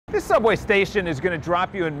This subway station is gonna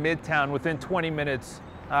drop you in Midtown within 20 minutes.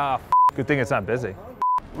 Good thing it's not busy.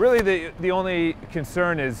 Really, the only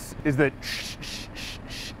concern is that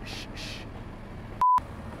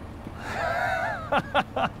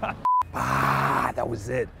that was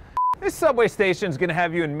it. This subway station is gonna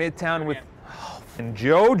have you in Midtown with and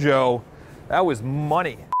JoJo. That was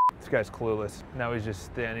money. This guy's clueless. Now he's just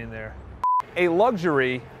standing there. A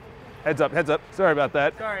luxury, heads up, sorry about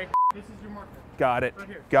that. Sorry, this is your marker. Got it, Right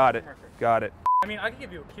here. got it, got it. I mean, I can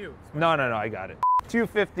give you a cue. No, I got it.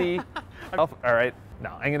 250, all right. No,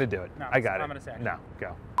 I'm gonna do it. No, I got it. I'm gonna say. No,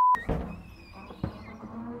 go.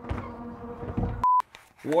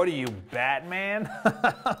 What are you, Batman?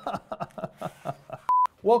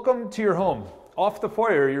 Welcome to your home. Off the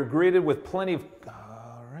foyer, you're greeted with plenty of,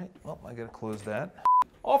 all right, well, I gotta close that.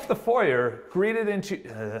 Off the foyer, greeted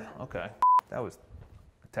into, okay, that was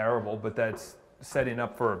terrible, but that's setting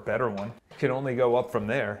up for a better one. Can only go up from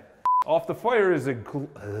there. Off the foyer is a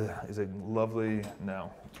lovely,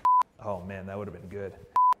 no. Oh man, that would have been good.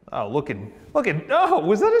 Oh, look at, oh,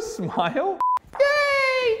 was that a smile?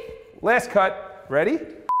 Yay! Last cut, ready?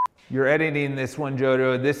 You're editing this one,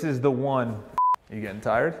 JoJo. This is the one. You getting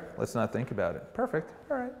tired? Let's not think about it. Perfect,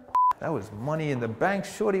 all right. That was money in the bank,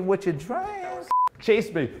 shorty, what you drank?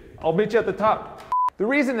 Chase me, I'll meet you at the top. The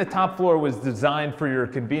reason the top floor was designed for your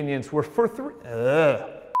convenience were for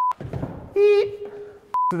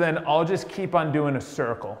So then I'll just keep on doing a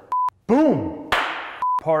circle. Boom!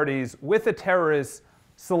 Parties with a terrorist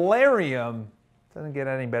solarium. Doesn't get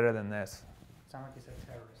any better than this. Sound like you said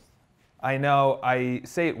terrorist. I know, I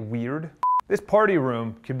say it weird. This party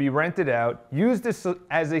room can be rented out, used as a,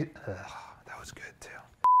 that was good too.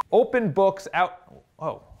 Open books out,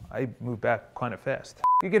 oh, I moved back kind of fast.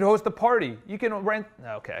 You can host a party, you can rent,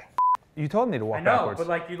 okay. You told me to walk backwards. But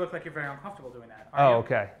like you look like you're very uncomfortable doing that. Oh,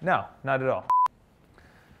 okay, no, not at all.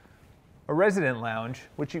 A resident lounge,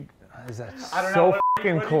 which you, is that so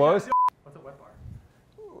fucking close? What's a wet bar?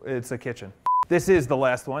 It's a kitchen. This is the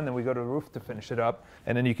last one, then we go to the roof to finish it up,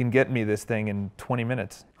 and then you can get me this thing in 20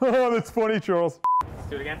 minutes. Oh, that's funny, Charles. Let's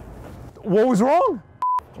do it again. What was wrong?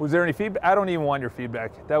 Was there any feedback? I don't even want your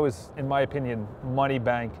feedback. That was, in my opinion, money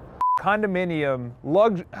bank. Condominium,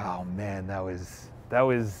 luxury, oh man, that was,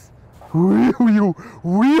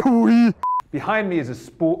 behind me is a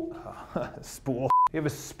spool, spool. You have a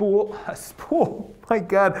spool, my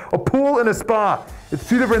God, a pool and a spa. It's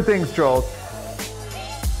two different things, Charles.